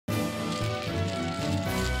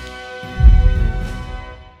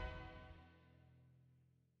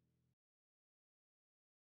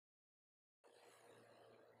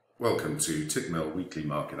Welcome to Tickmill Weekly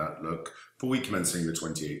Market Outlook for week commencing the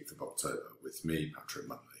 28th of October with me, Patrick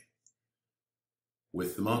Munley.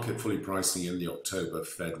 With the market fully pricing in the October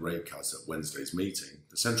Fed rate cut at Wednesday's meeting,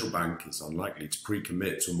 the central bank is unlikely to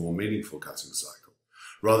pre-commit to a more meaningful cutting cycle.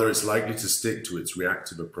 Rather, it's likely to stick to its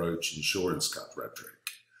reactive approach insurance cut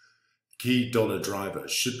rhetoric. The key dollar driver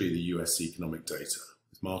should be the US economic data,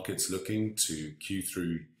 with markets looking to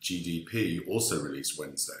Q3 GDP also released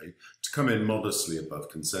Wednesday to come in modestly above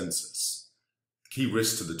consensus. The key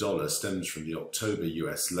risk to the dollar stems from the October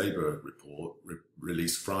US labor report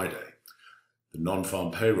released Friday. The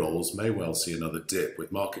non-farm payrolls may well see another dip,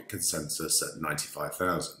 with market consensus at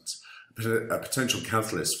 95,000. A potential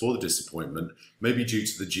catalyst for the disappointment may be due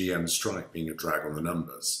to the GM strike being a drag on the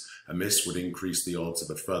numbers, and this would increase the odds of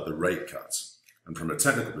a further rate cut. And from a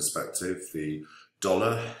technical perspective, the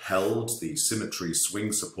dollar held the symmetry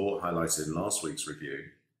swing support highlighted in last week's review.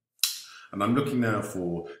 And I'm looking now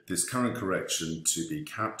for this current correction to be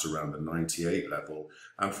capped around the 98 level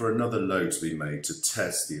and for another low to be made to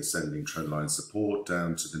test the ascending trendline support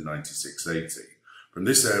down to the 96.80. From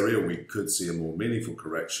this area, we could see a more meaningful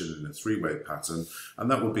correction in a three-wave pattern, and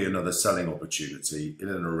that would be another selling opportunity in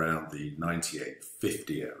and around the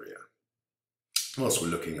 98.50 area. Whilst we're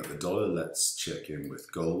looking at the dollar, let's check in with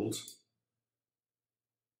gold.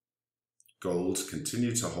 Gold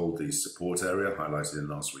continued to hold the support area highlighted in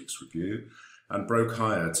last week's review and broke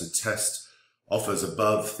higher to test offers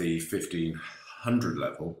above the 1500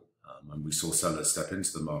 level. And we saw sellers step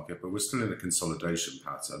into the market, but we're still in a consolidation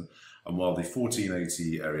pattern. And while the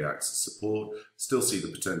 1480 area acts as support, still see the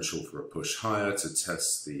potential for a push higher to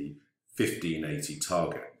test the 1580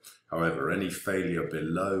 target. However, any failure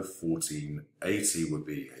below 1480 would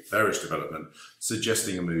be a bearish development,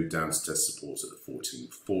 suggesting a move down to test support at the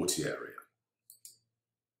 1440 area.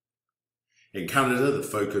 In Canada, the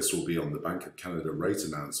focus will be on the Bank of Canada rate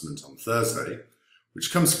announcement on Thursday,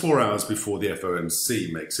 which comes 4 hours before the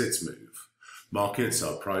FOMC makes its move. Markets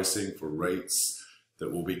are pricing for rates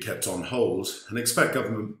that will be kept on hold and expect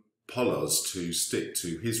Governor Pollard to stick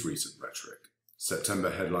to his recent rhetoric.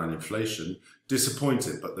 September headline inflation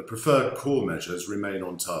disappointed, but the preferred core measures remain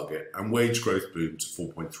on target and wage growth boomed to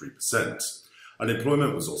 4.3%.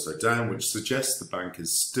 Unemployment was also down, which suggests the bank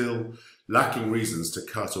is still lacking reasons to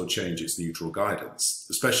cut or change its neutral guidance,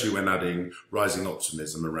 especially when adding rising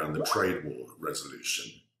optimism around the trade war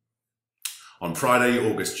resolution. On Friday,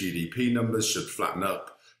 August GDP numbers should flatten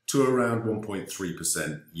up to around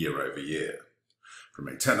 1.3% year over year. From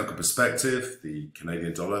a technical perspective, the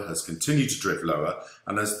Canadian dollar has continued to drift lower,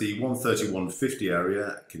 and as the 131.50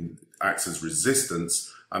 area acts as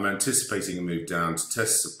resistance, I'm anticipating a move down to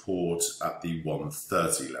test support at the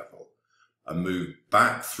 130 level. A move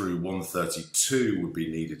back through 132 would be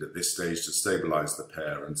needed at this stage to stabilize the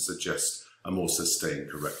pair and suggest a more sustained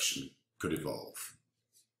correction could evolve.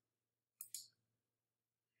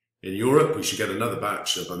 In Europe, we should get another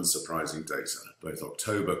batch of unsurprising data. Both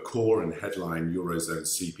October core and headline Eurozone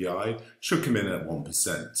CPI should come in at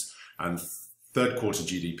 1%, and third quarter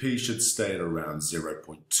GDP should stay at around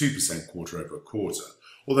 0.2% quarter over quarter,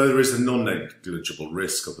 although there is a non-negligible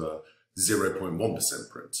risk of a 0.1%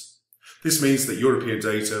 print. This means that European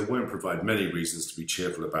data won't provide many reasons to be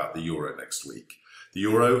cheerful about the euro next week. The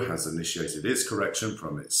euro has initiated its correction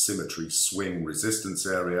from its symmetry swing resistance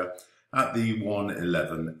area at the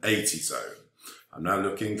 111.80 zone. I'm now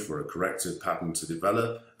looking for a corrective pattern to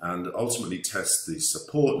develop and ultimately test the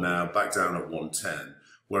support now back down at 110,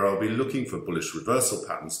 where I'll be looking for bullish reversal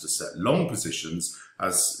patterns to set long positions,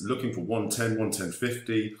 as looking for 110,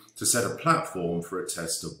 110.50 to set a platform for a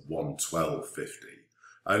test of 112.50.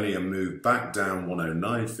 Only a move back down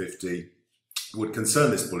 109.50 would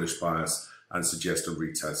concern this bullish bias and suggest a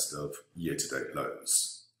retest of year-to-date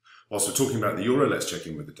lows. Whilst we're talking about the euro, let's check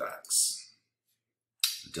in with the DAX.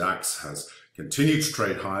 The DAX has continued to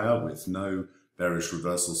trade higher with no bearish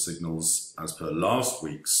reversal signals as per last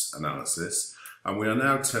week's analysis, and we are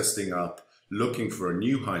now testing up, looking for a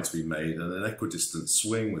new high to be made and an equidistant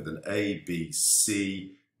swing with an A, B,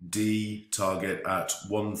 C, D target at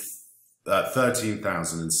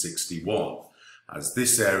 13,061. As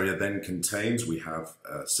this area then contains, we have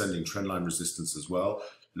ascending trendline resistance as well,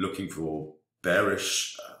 looking for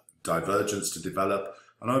bearish divergence to develop,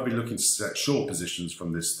 and I'll be looking to set short positions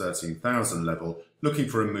from this 13,000 level, looking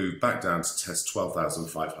for a move back down to test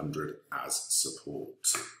 12,500 as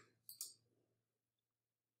support.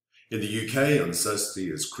 In the UK,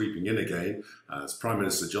 uncertainty is creeping in again as Prime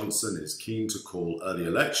Minister Johnson is keen to call early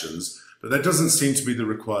elections, but there doesn't seem to be the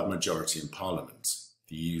required majority in Parliament.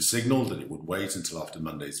 The EU signalled that it would wait until after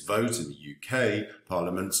Monday's vote in the UK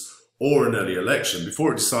Parliament or an early election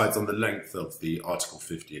before it decides on the length of the Article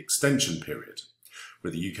 50 extension period.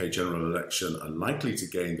 With the UK general election unlikely to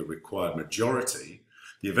gain the required majority,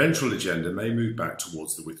 the eventual agenda may move back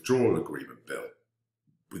towards the withdrawal agreement bill,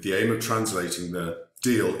 with the aim of translating the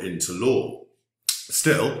deal into law.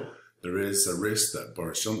 Still, there is a risk that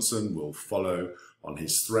Boris Johnson will follow on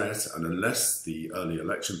his threat, and unless the early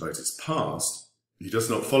election vote is passed, he does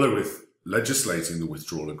not follow with legislating the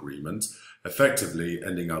withdrawal agreement, effectively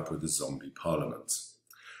ending up with a zombie parliament.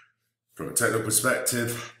 From a technical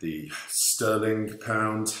perspective, the sterling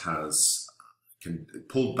pound has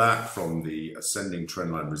pulled back from the ascending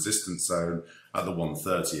trendline resistance zone at the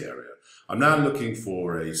 130 area. I'm now looking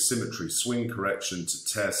for a symmetry swing correction to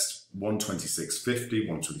test 126.50,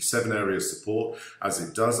 127 area of support. As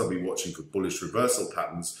it does, I'll be watching for bullish reversal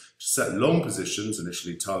patterns to set long positions,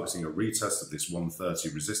 initially targeting a retest of this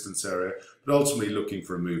 130 resistance area, but ultimately looking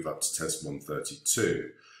for a move up to test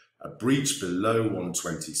 132. A breach below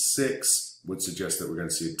 126 would suggest that we're going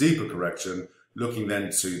to see a deeper correction, looking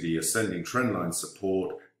then to the ascending trendline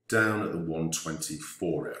support down at the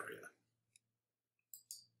 124 area.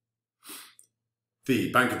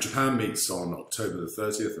 The Bank of Japan meets on October the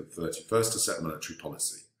 30th and 31st to set monetary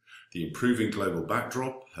policy. The improving global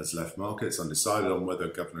backdrop has left markets undecided on whether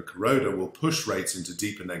Governor Kuroda will push rates into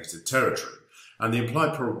deeper negative territory, and the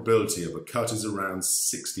implied probability of a cut is around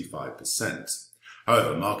 65%.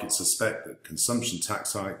 However, markets suspect that consumption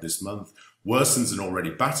tax hike this month worsens an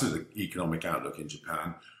already battered economic outlook in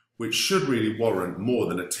Japan, which should really warrant more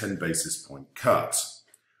than a 10 basis point cut.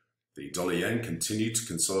 The dollar-yen continued to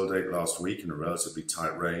consolidate last week in a relatively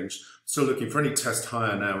tight range. Still looking for any test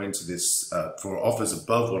higher now into this for offers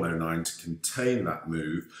above 109 to contain that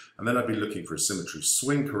move. And then I'd be looking for a symmetry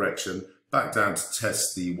swing correction back down to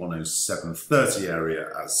test the 107.30 area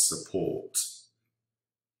as support.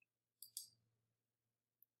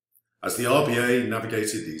 As the RBA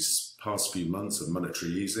navigated these past few months of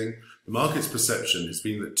monetary easing, the market's perception has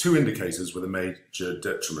been that two indicators were the major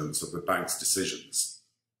detriments of the bank's decisions: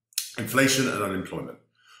 inflation and unemployment.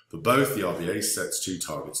 For both, the RBA sets two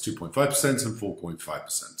targets, 2.5% and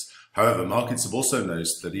 4.5%. However, markets have also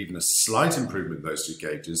noticed that even a slight improvement in those two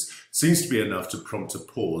gauges seems to be enough to prompt a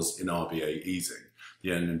pause in RBA easing.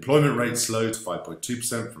 The unemployment rate slowed to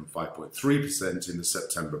 5.2% from 5.3% in the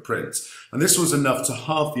September print. And this was enough to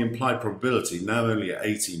halve the implied probability, now only at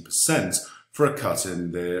 18%, for a cut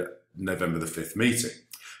in the November the 5th meeting.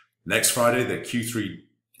 Next Friday, the Q3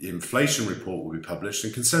 inflation report will be published,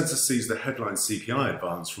 and consensus sees the headline CPI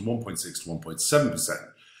advance from 1.6 to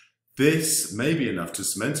 1.7%. This may be enough to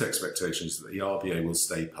cement expectations that the RBA will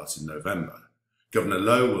stay put in November. Governor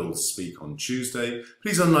Lowe will speak on Tuesday,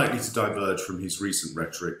 but he's unlikely to diverge from his recent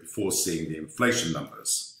rhetoric before seeing the inflation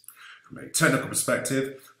numbers. From a technical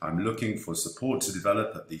perspective, I'm looking for support to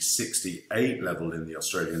develop at the 68 level in the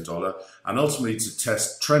Australian dollar, and ultimately to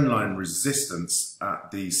test trendline resistance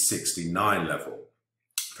at the 69 level.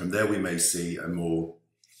 From there, we may see a more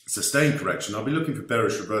sustained correction. I'll be looking for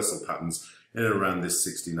bearish reversal patterns in and around this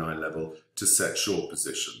 69 level to set short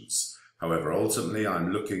positions. However, ultimately,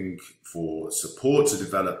 I'm looking for support to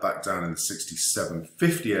develop back down in the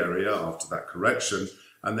 67.50 area after that correction,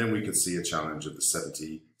 and then we could see a challenge of the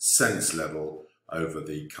 70 cents level over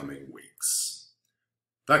the coming weeks.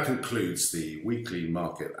 That concludes the weekly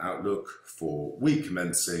market outlook for week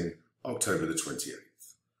commencing October the 28th.